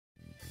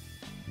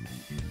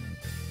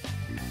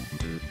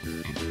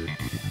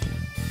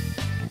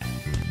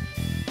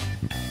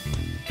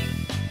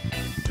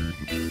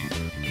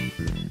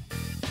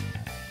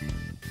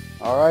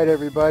Alright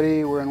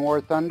everybody, we're in War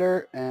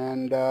Thunder,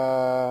 and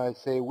I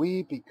say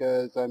we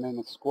because I'm in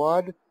a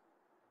squad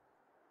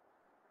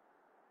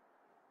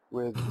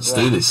with... Let's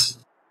do this.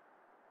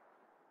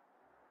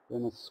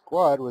 In a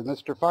squad with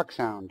Mr.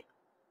 Foxhound.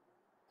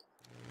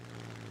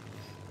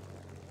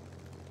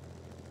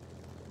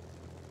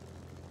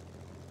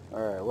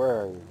 Alright,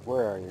 where are you?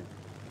 Where are you?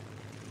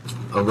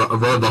 I'm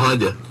right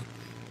behind you.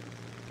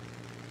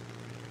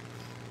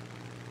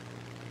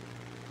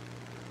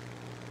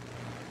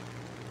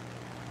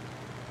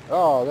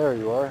 Oh, there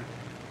you are.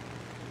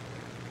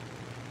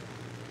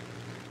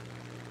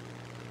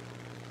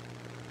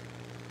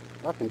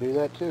 I can do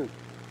that too.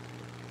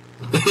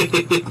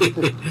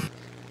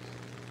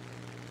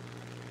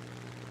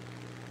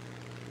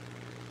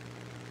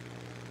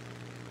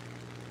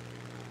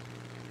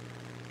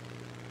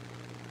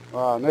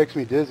 Wow, it makes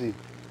me dizzy.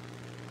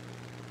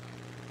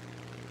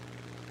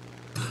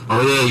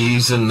 Oh yeah, you're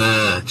using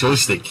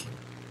joystick.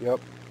 Yep.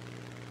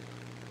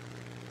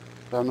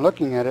 So I'm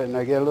looking at it and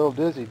I get a little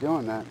dizzy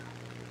doing that.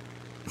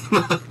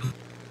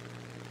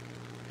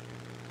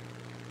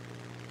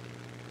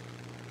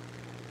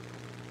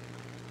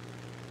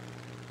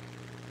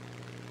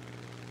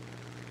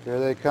 Here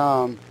they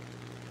come.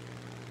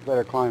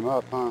 Better climb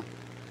up, huh?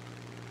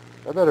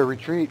 I better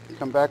retreat and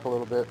come back a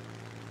little bit.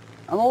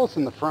 I'm almost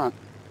in the front.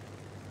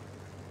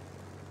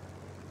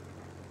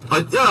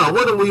 Yeah,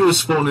 why don't we all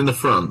spawn in the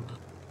front?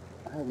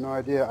 I have no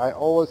idea. I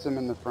always am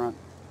in the front.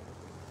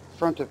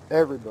 Front of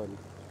everybody.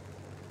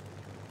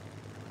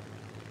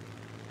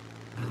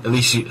 At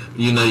least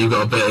you know you've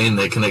got a better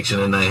internet connection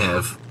than they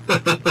have.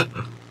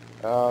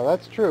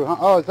 That's true, huh?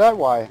 Oh, is that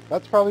why?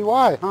 That's probably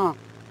why, huh?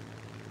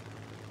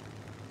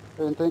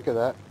 Didn't think of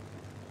that.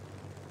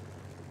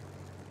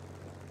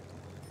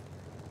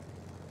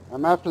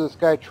 I'm after this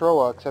guy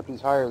Troa, except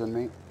he's higher than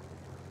me.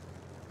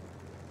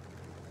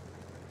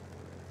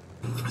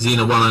 Is he in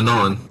a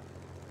 109?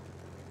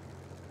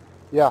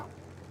 Yeah.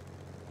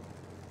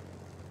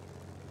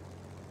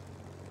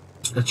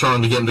 I'm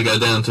trying to get him to go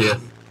down to you.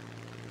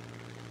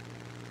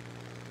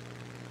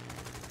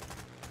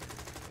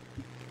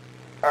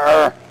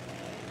 Arrgh.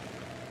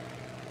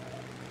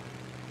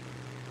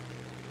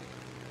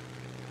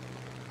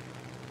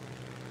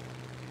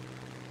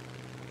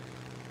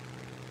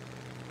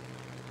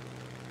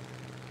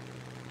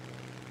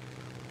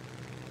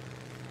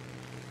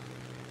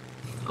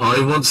 Oh,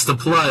 he wants to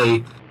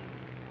play.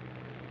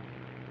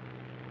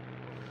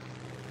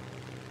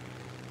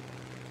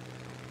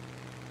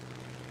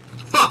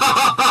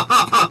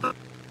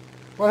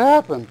 What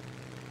happened?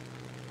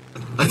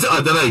 I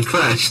don't know, he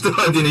crashed.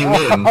 I didn't even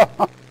hit him.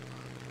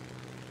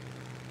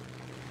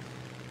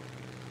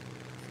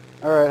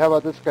 Alright, how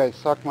about this guy?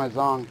 Suck my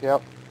zong.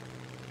 Yep.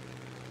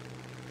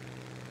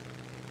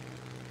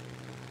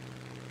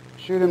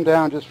 Shoot him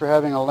down just for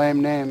having a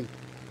lame name.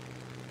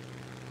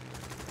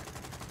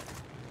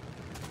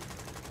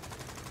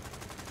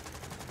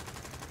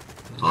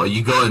 Oh,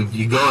 you got him.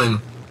 You got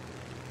him.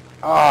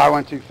 Oh, I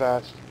went too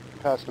fast.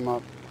 Passed him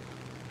up.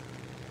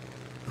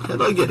 How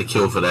did I get a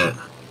kill for that?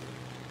 Thank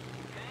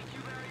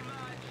you very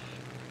much.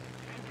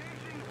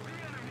 Engaging the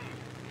enemy.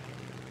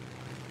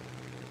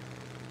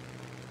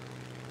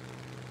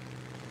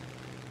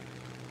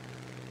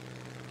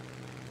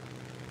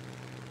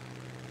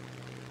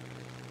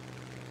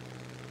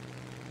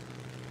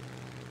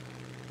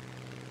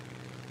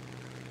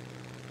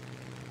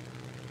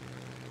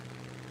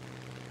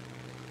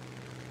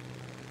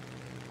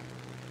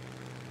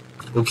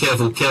 Oh,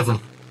 careful,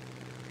 careful.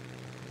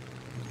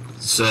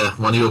 It's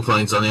one of your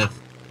planes on here.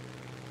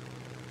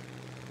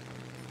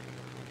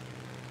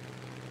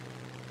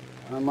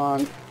 I'm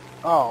on...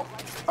 Oh.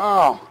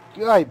 Oh!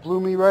 Guy blew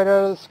me right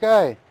out of the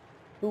sky.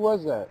 Who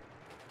was that?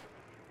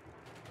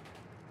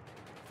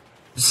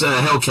 It's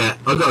Hellcat.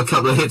 I got a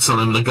couple of hits on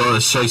him. The guy that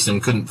was chasing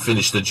him couldn't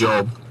finish the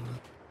job.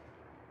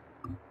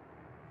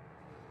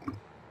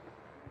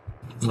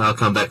 I'll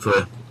come back for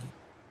you.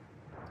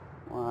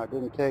 Wow, it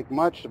didn't take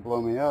much to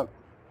blow me up.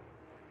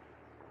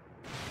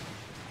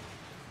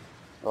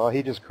 Oh,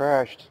 he just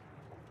crashed.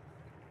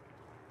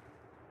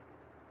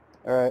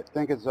 Alright, I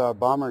think it's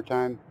bomber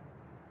time.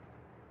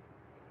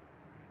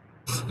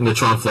 I'm going to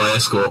try and fly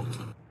escort.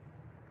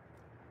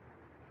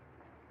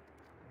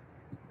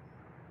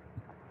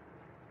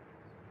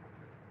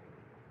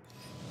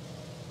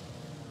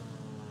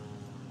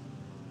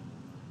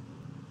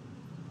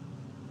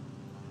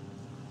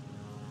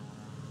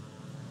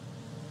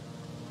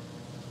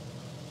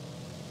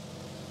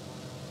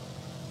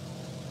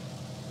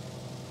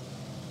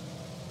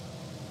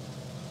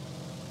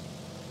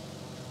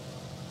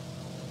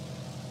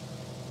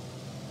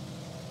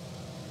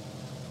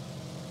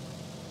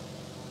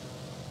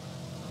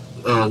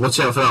 Oh, watch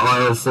out for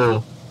that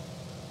IL-4.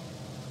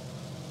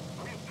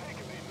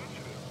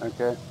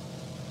 Okay.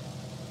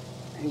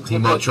 He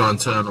might try and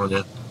turn on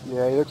you.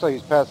 Yeah, he looks like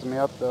he's passing me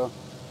up though.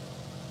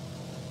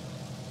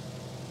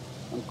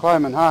 I'm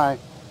climbing high.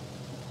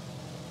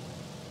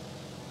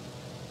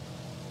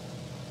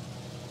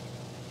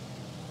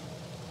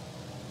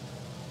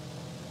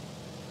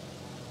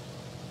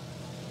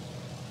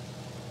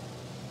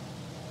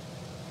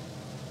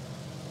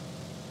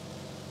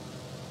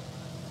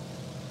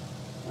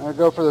 I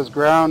go for those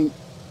ground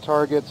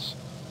targets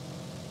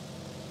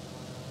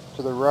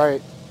to the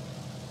right.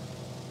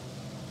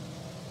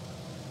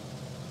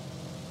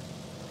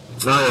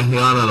 Oh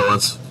yeah, I know the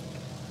ones.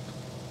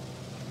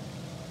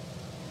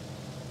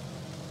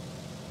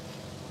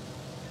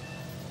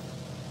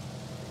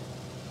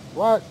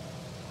 What?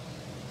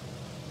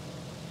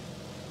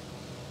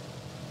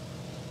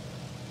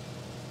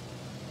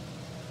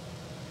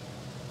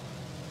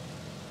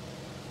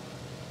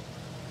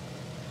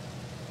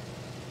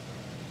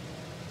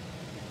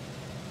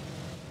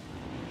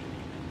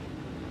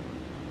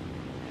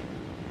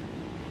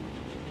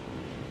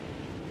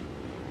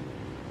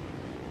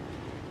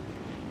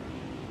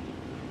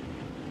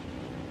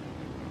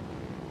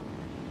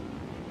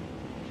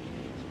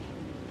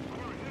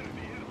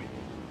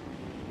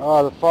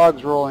 Oh, the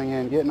fog's rolling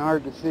in, getting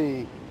hard to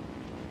see.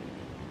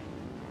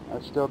 I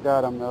still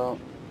got him though.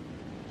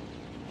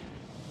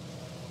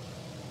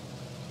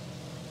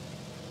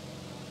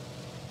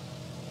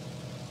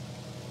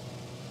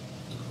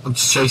 I'm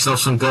just chasing off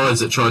some guys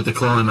that tried to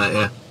climb at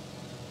you.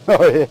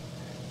 Oh yeah.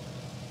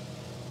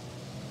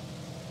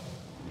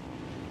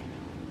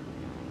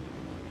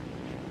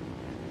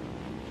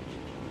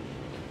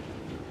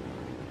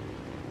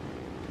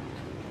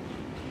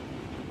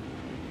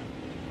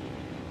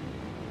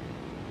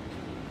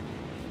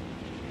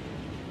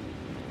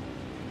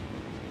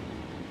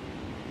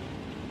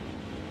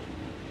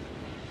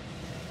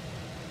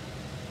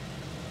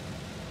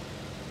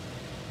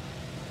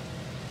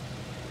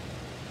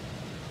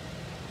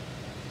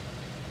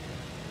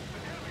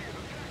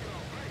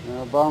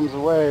 Bombs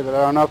away, but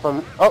I don't know if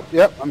I'm... Oh,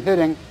 yep, I'm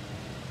hitting.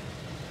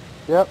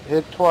 Yep,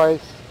 hit twice.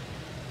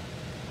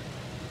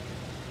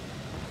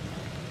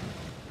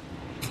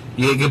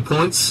 You get good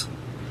points?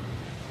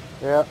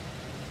 Yep.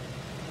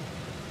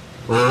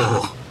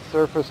 Oh.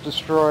 Surface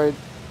destroyed.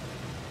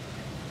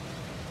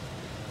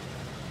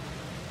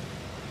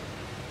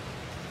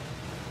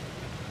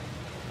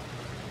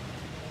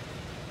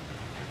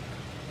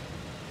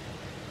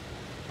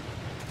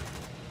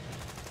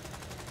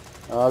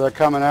 Oh, they're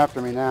coming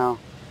after me now.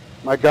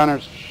 My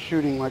gunner's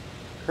shooting like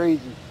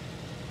crazy.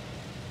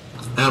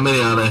 How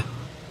many are there?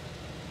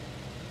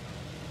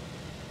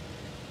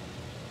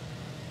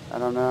 I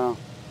don't know.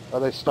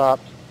 Oh, they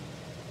stopped.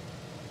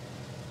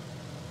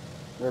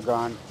 They're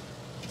gone.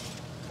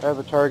 I have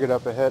a target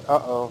up ahead.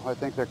 Uh-oh, I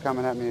think they're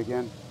coming at me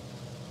again.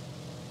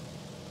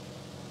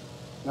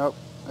 Nope,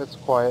 it's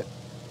quiet.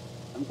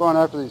 I'm going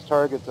after these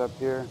targets up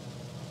here.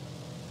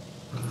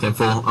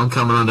 10-4, I'm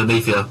coming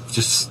underneath you,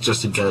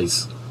 just in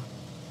case.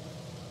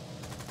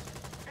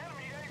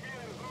 Enemy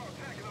aviators are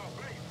attacking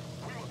our base.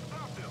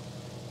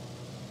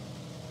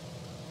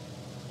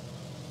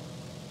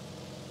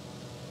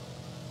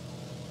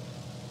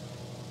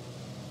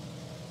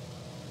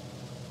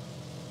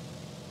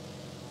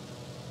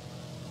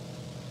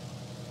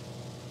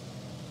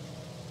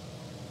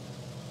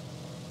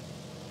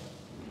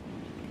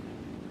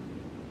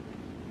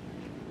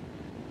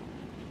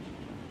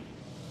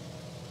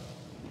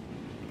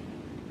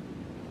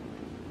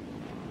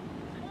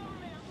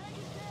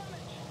 We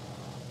must stop them.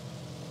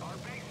 Our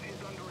base is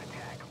under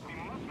attack. We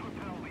must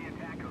repel the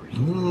attackers.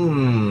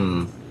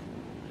 Hmm.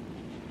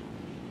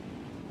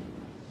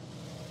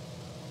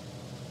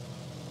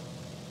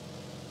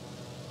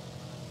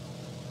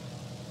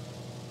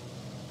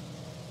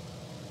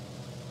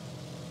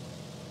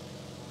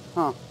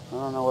 Huh, I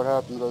don't know what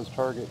happened to those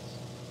targets.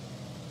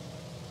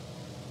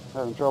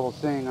 Having trouble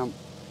seeing them.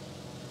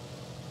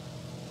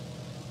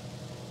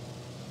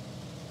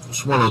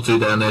 There's one or two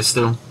down there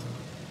still.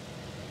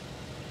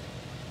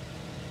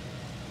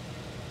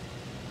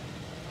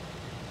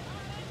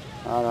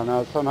 I don't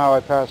know, somehow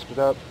I passed it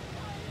up.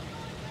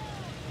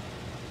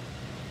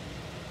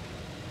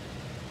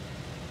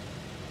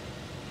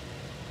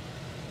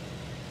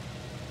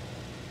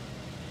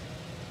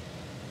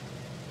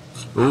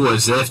 Ooh,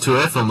 there's the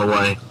F2F on the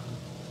way.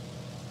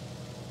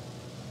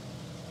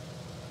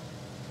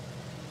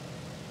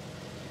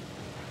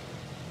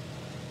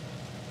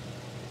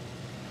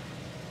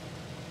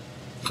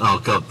 Oh,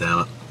 god damn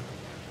it.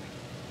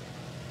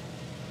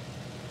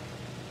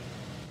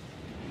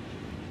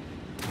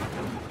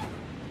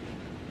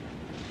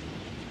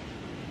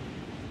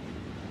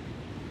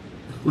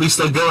 At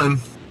least I got him.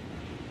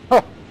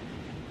 Huh.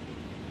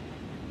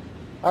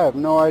 I have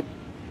no idea.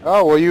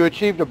 Oh, well, you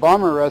achieved a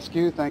bomber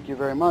rescue. Thank you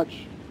very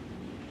much.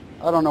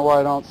 I don't know why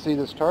I don't see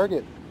this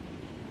target.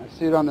 I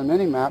see it on the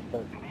mini-map,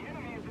 but... The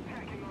enemy is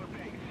attacking our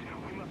base.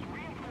 We must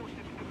reinforce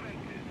its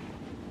defenses.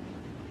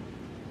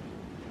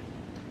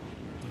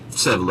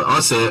 Let's have a look. I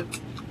see it.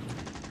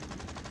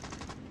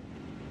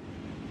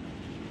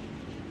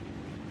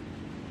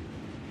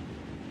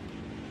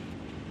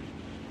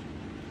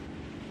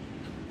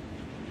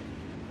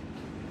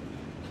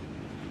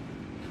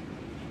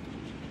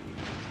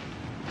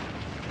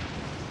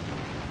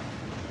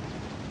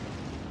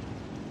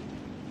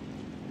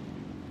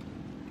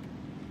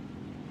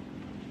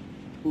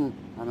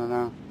 I don't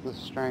know. This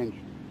is strange.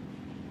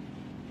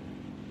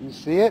 You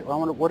see it? I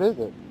wonder, what is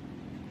it?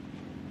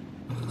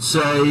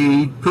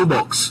 Say,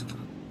 pillbox.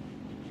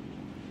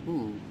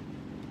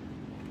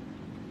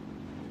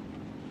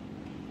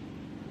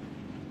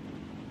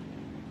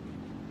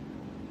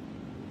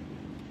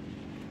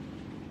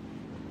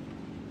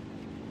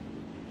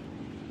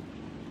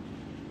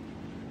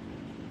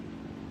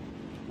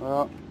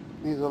 Well,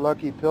 he's a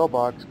lucky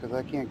pillbox because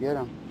I can't get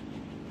him.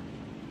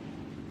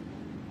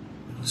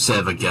 Let's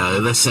have a go.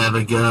 Let's have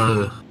a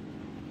go.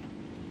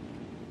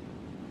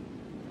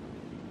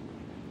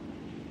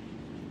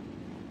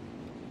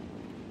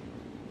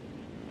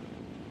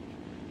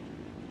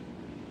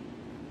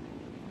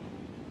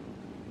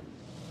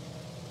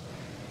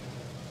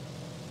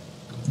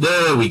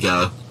 There we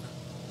go.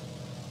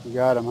 You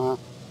got him, huh?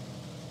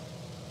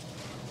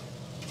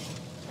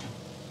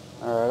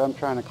 Alright, I'm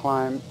trying to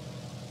climb.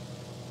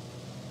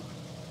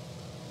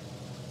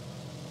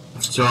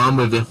 So I'm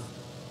with you.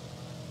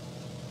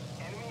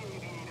 Enemy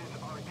aviators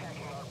are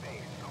attacking our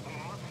base. We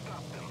must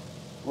stop them.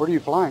 Where are you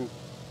flying?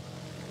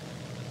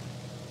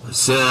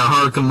 It's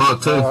Hurricane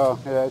Mark 2. Oh,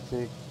 yeah, I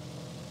see.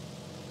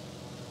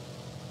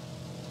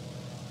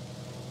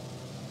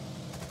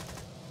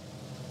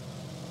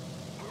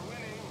 We're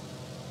winning.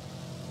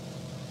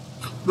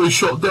 They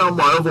shot down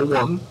my other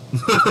one.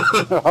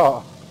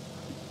 Oh.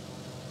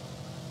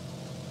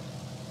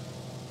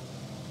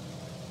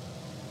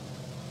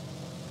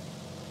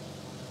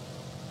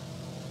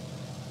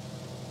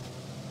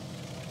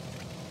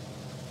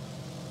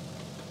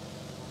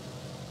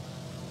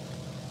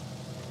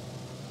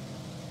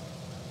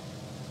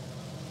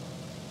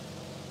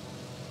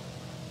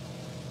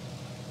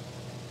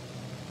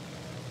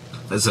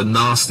 There's a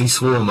nasty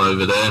swarm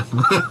over there.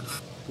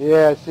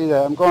 Yeah, I see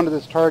that. I'm going to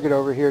this target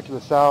over here to the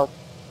south.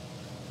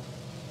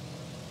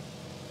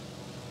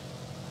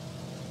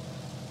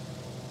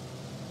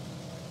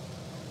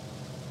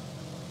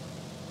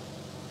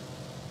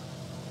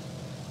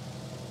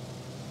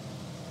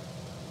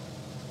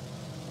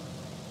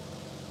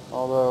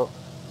 Although,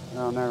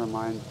 no, never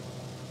mind.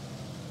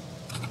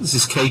 Is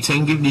this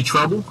K-10 giving you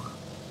trouble?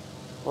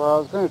 Well, I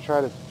was going to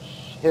try to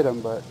hit him,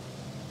 but...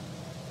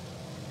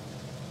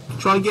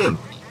 Try again.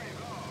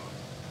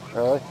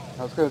 Really?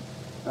 I was going to...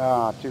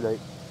 Ah, too late.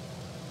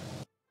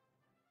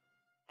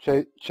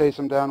 Chase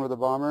him down with a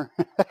bomber.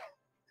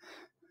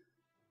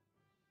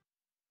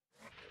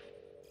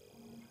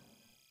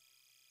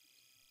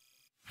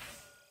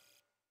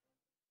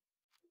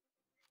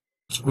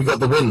 We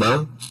got the win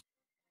though.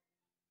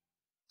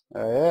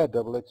 Yeah,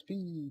 double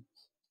XP.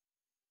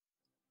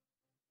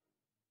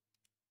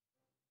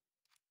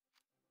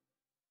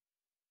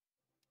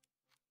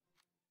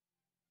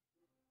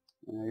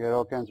 And I got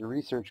all kinds of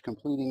research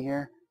completing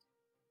here.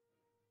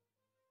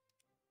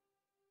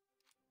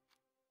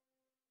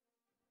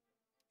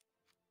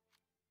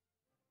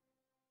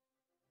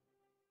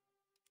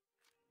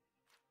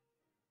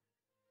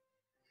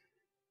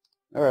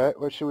 Alright,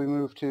 what should we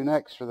move to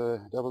next for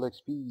the double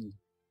XP?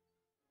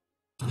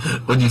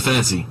 What do you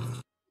fancy?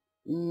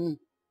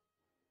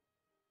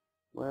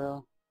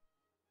 Well,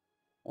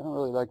 I don't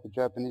really like the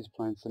Japanese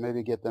planes, so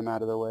maybe get them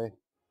out of the way.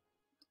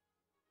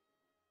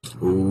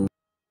 Ooh.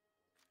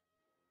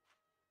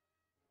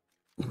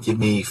 Give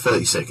me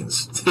 30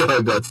 seconds.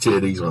 I've got to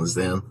tear these ones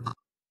down.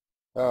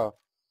 Oh.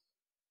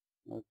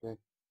 Okay.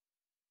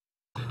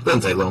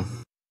 Doesn't take long.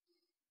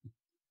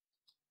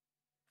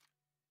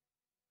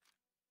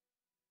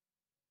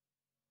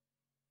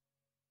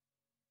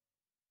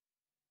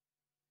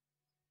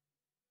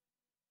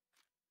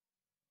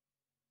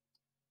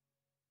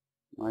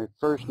 My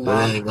first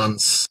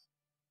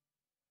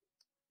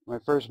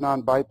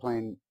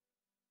non-biplane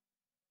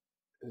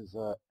is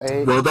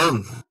Well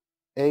done.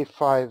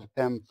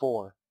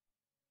 A5M4.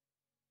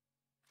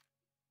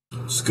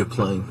 It's a good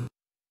plane.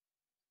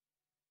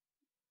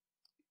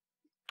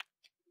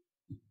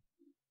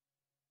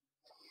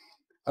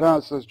 I don't know,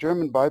 it's those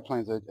German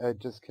biplanes I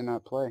just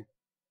cannot play.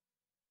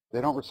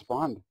 They don't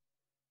respond.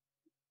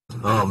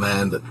 Oh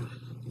man,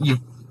 you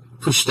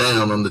push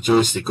down on the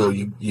joystick or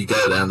you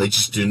go down, they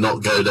just do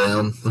not go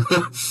down.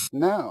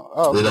 No.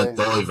 Oh, okay. They don't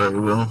die very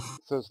well.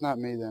 So it's not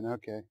me then,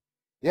 okay.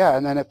 Yeah,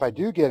 and then if I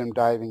do get him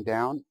diving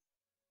down,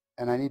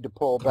 and I need to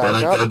pull back Then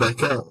I up. go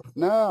back up.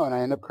 No, and I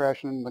end up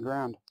crashing into the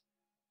ground.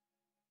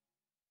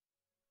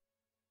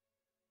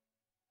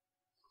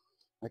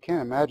 I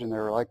can't imagine they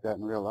were like that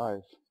in real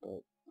life,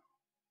 but...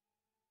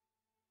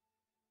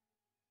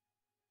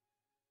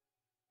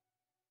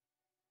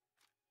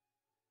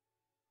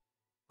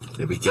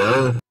 There we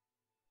go.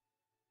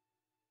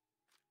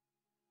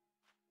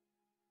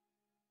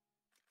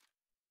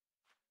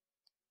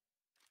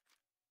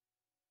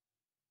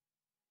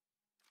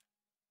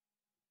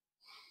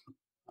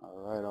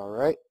 Alright,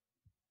 alright.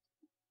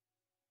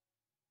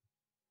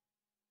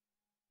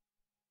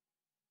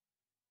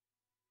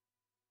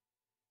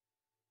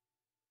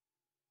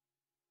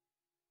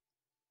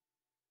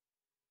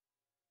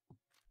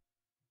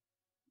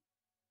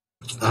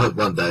 I hope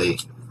one day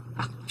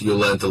you'll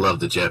learn to love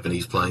the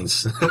Japanese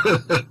planes.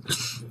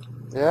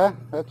 Yeah,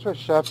 that's what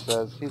Chef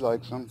says. He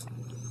likes them.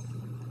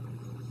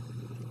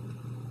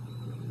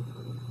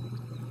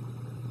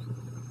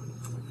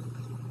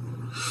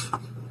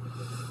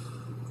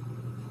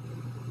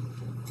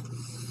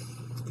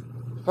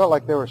 Felt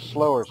like they were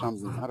slow or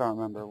something. I don't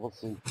remember. We'll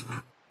see.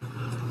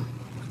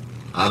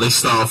 They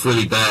start off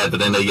really bad, but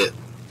then they get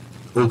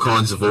all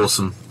kinds of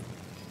awesome.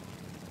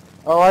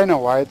 Oh, I know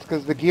why. It's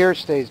because the gear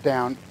stays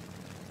down.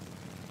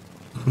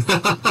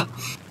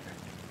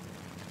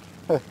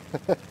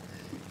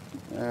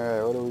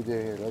 Alright, what do we do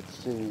here? Let's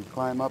see.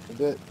 Climb up a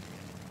bit.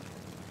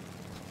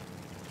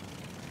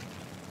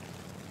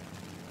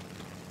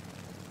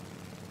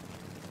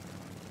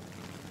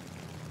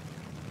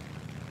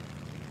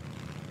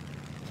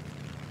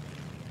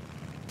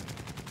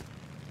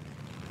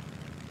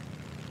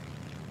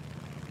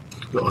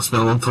 God, it's been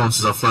a long time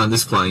since I've flown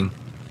this plane.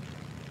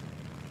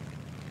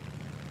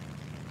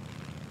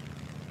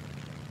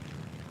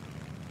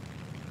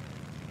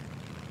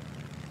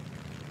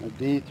 A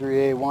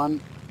D3A1.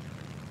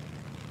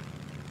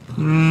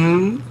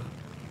 Hmm.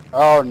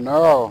 Oh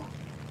no!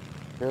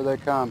 Here they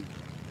come.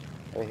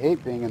 I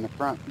hate being in the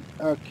front.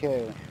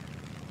 Okay.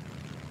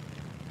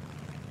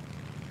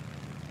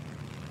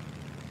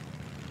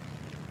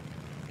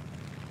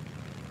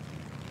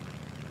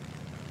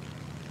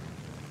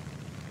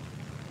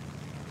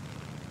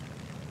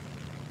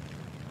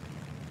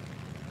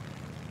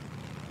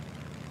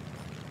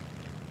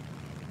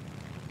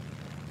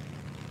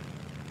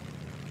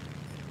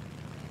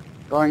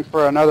 Going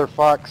for another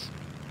Fox.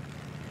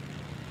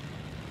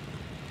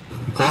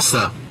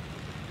 Imposter.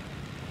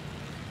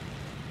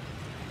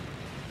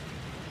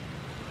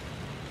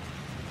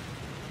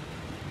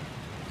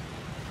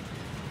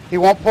 He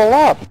won't pull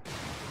up.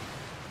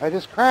 I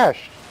just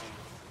crashed.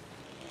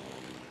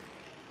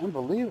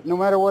 Unbelievable. No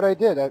matter what I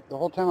did, the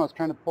whole time I was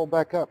trying to pull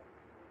back up.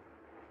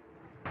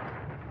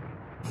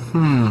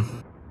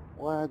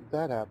 Why did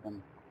that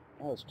happen?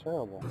 That was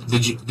terrible.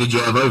 Did you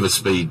have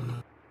overspeed?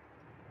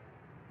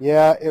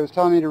 Yeah, it was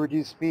telling me to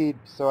reduce speed,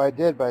 so I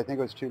did, but I think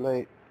it was too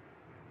late.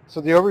 So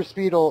the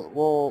overspeed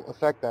will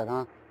affect that,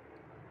 huh?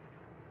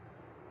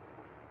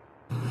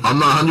 I'm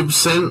not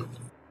 100%,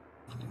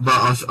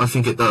 but I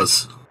think it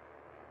does.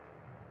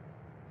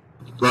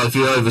 Like if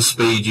you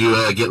overspeed,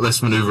 you get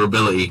less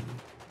maneuverability.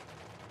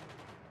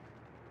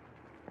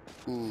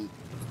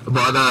 But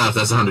I don't know if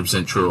that's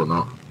 100% true or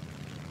not.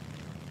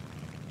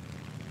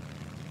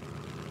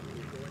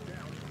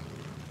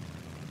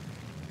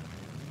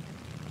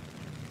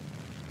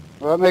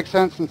 Well, that makes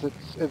sense since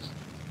it's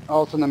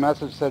also in the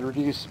message said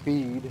reduce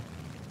speed.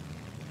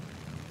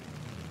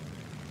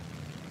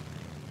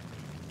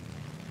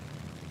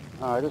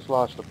 Oh, I just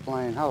lost the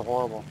plane. How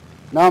horrible.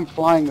 Now I'm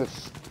flying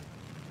this.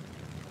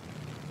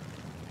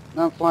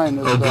 Now I'm flying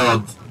this Oh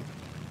god.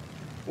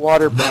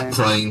 water That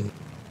plane. plane.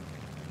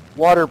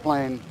 Water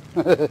plane.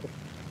 I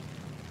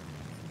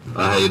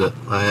hate it.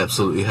 I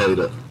absolutely hate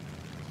it.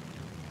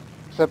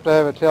 Except I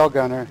have a tail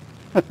gunner.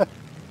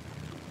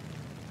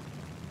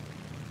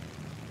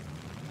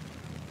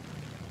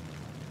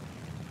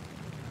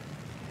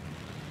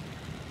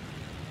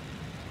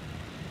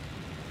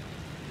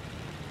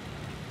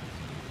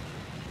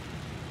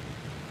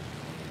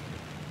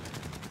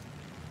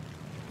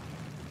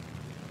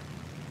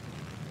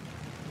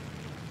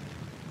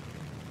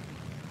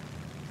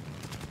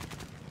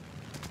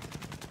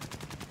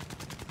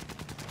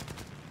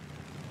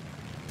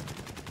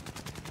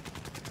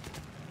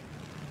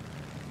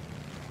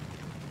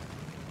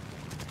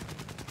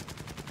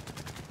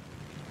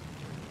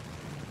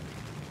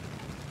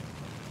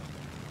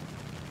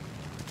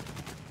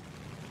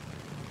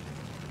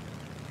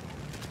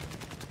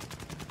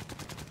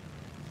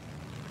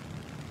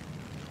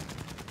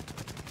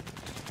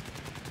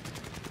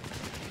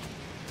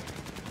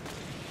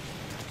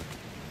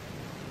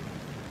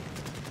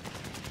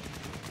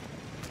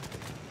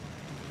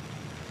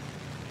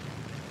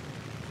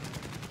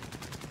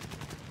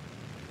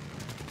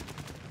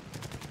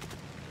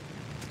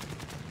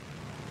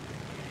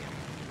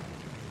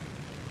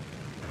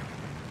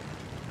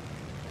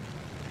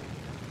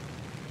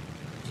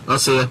 I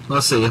see you. I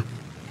see you.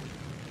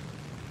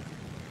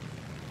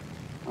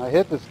 I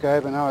hit this guy,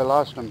 but now I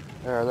lost him.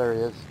 There he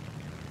is.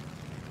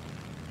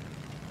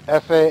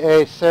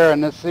 FAA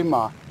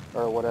Serenissima,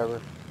 or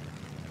whatever.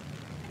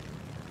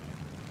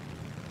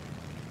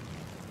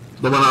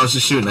 The one I was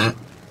just shooting at.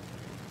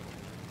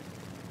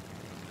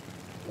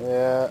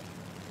 Yeah.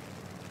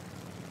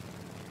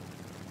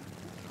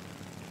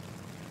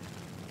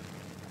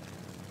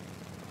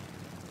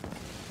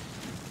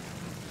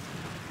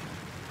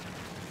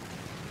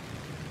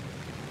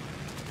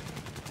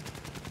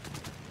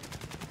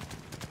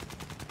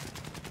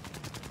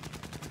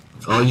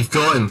 Oh, you've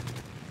got him.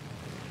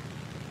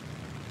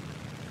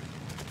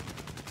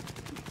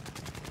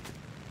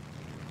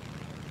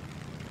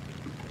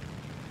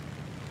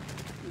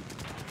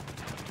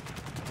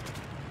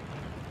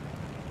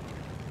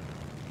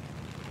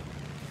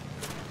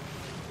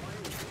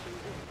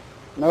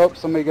 Nope,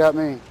 somebody got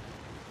me.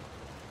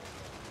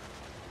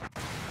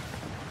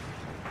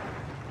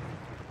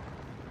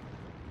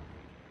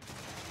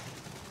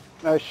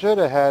 I should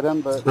have had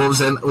him, but... What was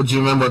their, do you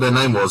remember what their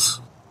name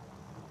was?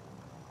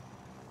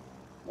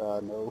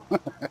 No.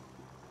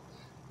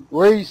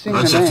 Where are you seeing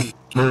the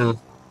name?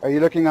 Are you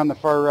looking on the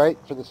far right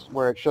for this,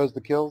 where it shows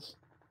the kills?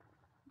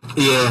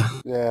 Yeah.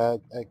 Yeah,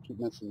 I keep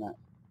missing that.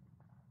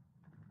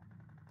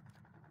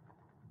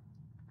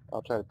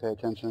 I'll try to pay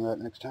attention to that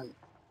next time.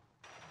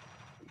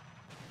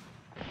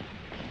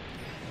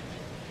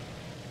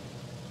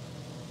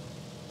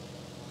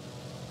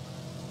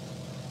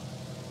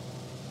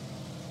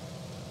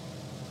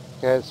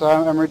 Okay, so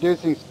I'm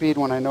reducing speed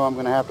when I know I'm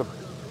going to have to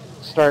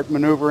start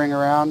maneuvering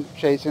around,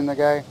 chasing the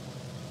guy.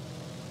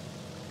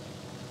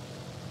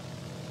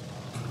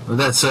 Well,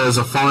 that says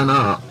a fine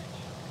art.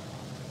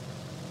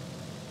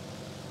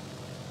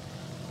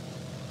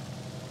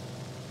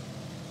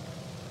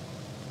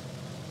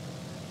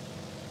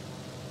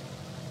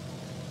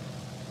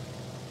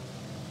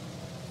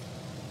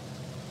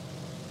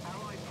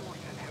 Allied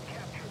forces have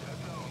captured a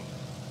zone.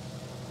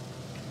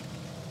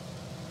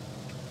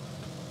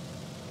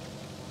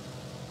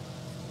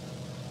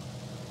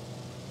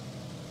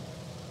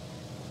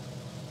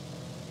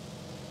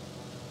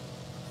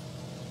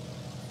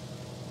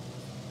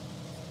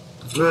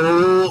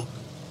 Oh,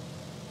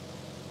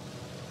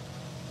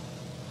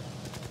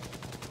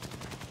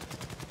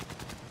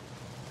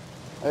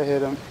 I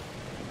hit him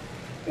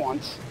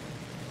once.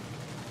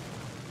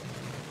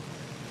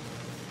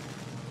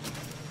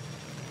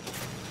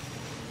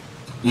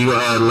 you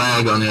got a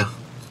lag on you.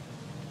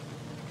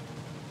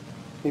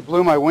 He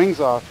blew my wings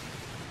off.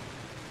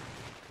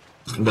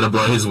 I'm gonna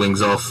blow his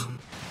wings off.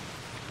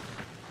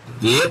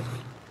 Yep.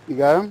 You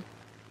got him?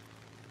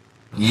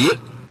 Yep.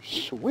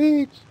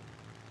 Sweet.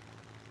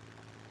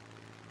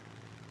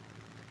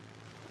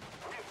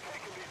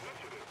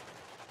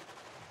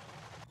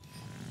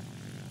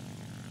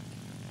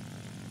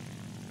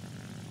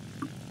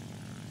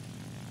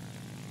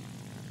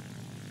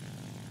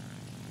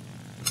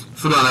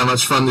 Forgot how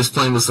much fun this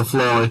plane was to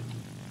fly.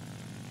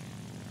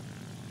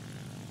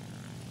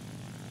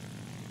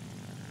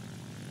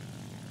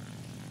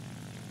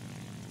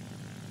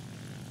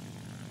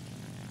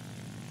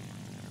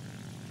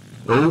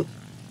 Oh.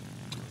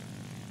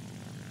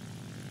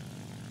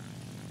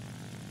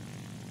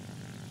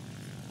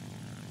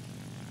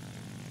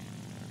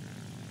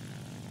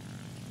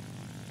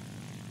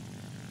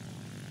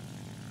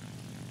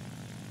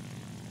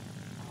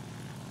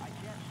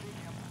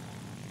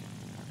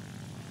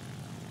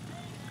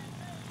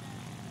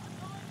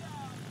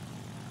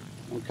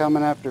 I'm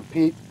coming after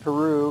Pete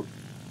Peru.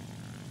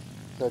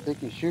 So I think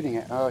he's shooting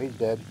it. Oh, he's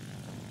dead.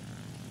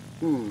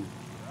 Oh,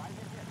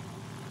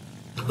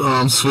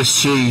 I'm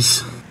Swiss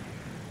cheese.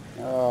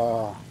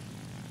 Oh.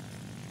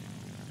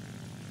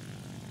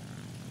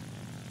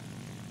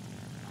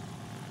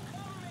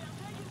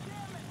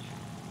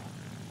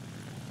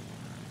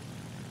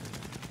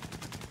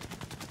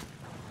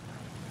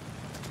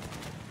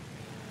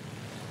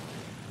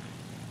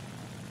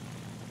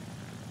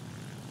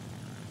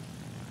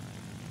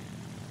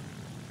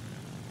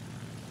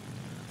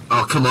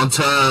 Oh, come on,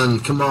 turn.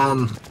 Come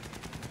on.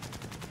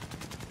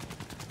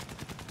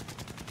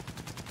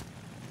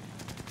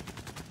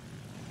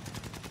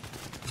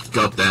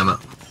 God damn it.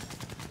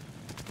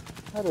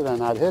 How did I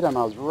not hit him?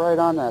 I was right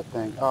on that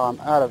thing. Oh, I'm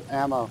out of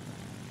ammo.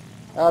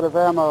 Out of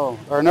ammo.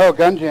 Or no,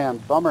 gun jam.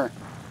 Bummer.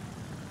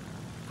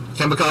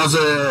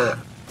 Kamikaze.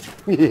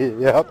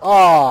 Yep.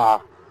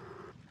 Ah.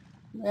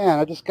 Man,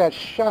 I just got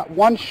shot,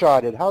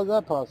 one-shotted. How is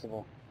that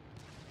possible?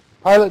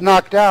 Pilot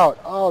knocked out.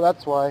 Oh,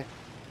 that's why.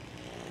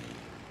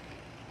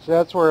 So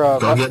that's where,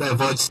 Gotta get that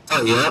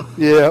vitality up.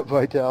 yeah,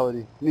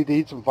 vitality. Need to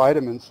eat some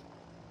vitamins.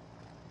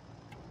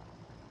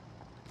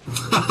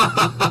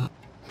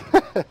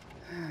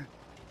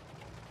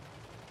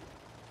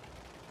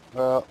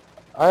 Well,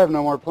 I have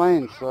no more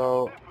planes,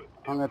 so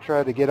I'm going to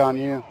try to get on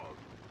you.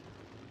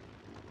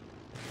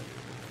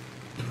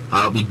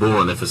 I'll be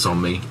boring if it's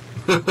on me.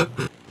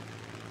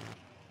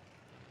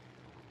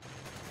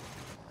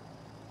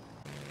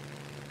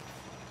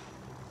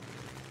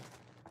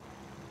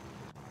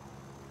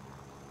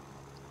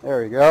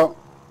 There we go.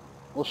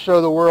 We'll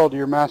show the world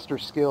your master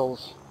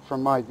skills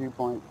from my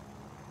viewpoint.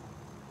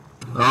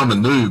 I'm a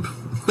noob.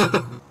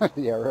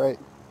 Yeah, right.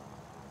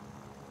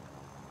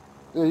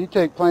 Dude, you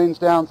take planes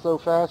down so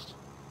fast.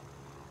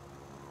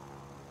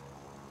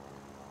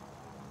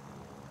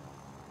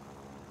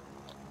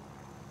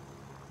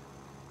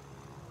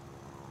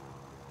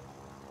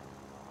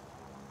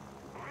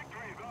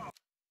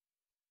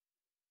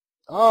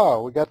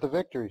 Oh, we got the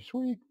victory.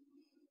 Sweet.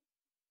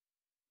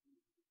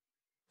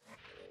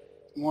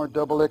 More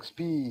double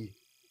XP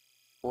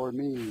for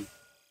me.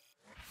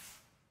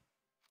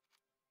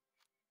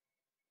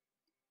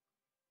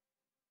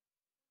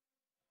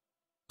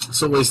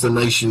 It's always the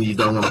nation you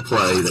don't want to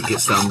play that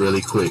gets done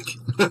really quick.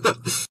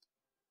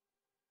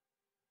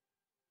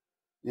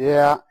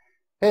 Yeah.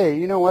 Hey,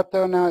 you know what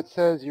though? Now it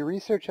says your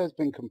research has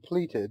been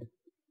completed.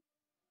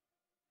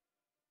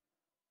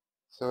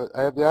 So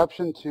I have the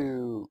option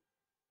to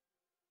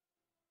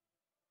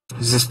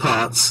Is this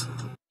parts?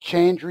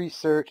 change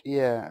research,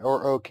 yeah,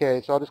 or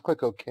OK. So I'll just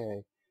click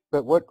OK.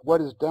 But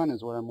what is done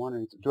is what I'm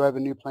wondering. Do I have a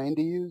new plane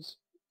to use?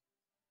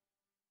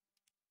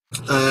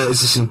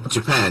 Is this in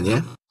Japan,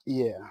 yeah?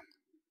 Yeah.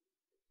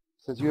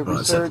 It says you have Right,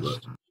 let's have a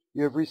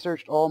look.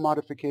 researched all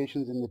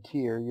modifications in the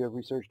tier. You have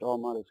researched all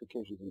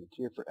modifications in the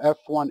tier for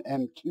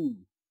F1M2.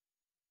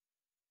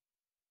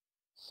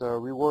 So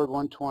reward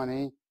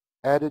 120,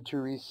 added to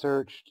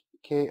researched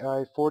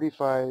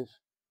KI-45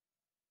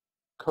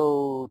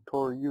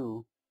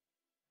 Kotoryu.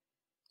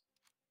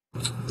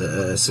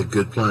 That's a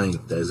good plane.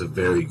 That is a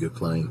very good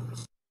plane.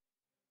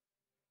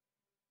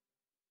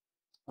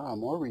 Ah,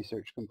 more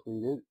research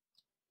completed.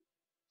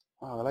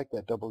 Oh, I like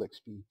that double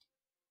XP.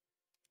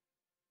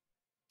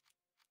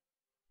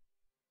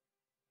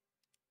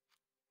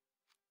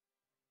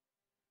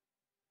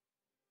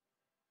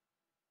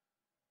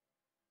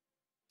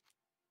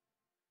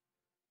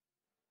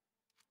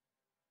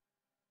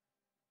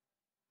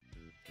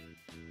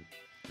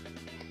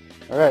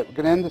 Alright, we're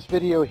going to end this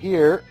video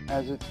here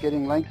as it's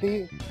getting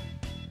lengthy,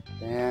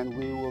 and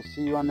we will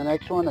see you on the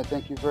next one. I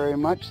thank you very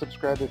much.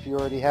 Subscribe if you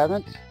already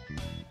haven't.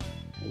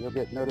 You'll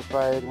get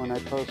notified when I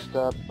post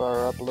up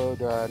or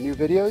upload new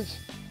videos.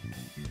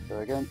 So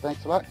again,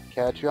 thanks a lot.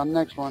 Catch you on the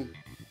next one.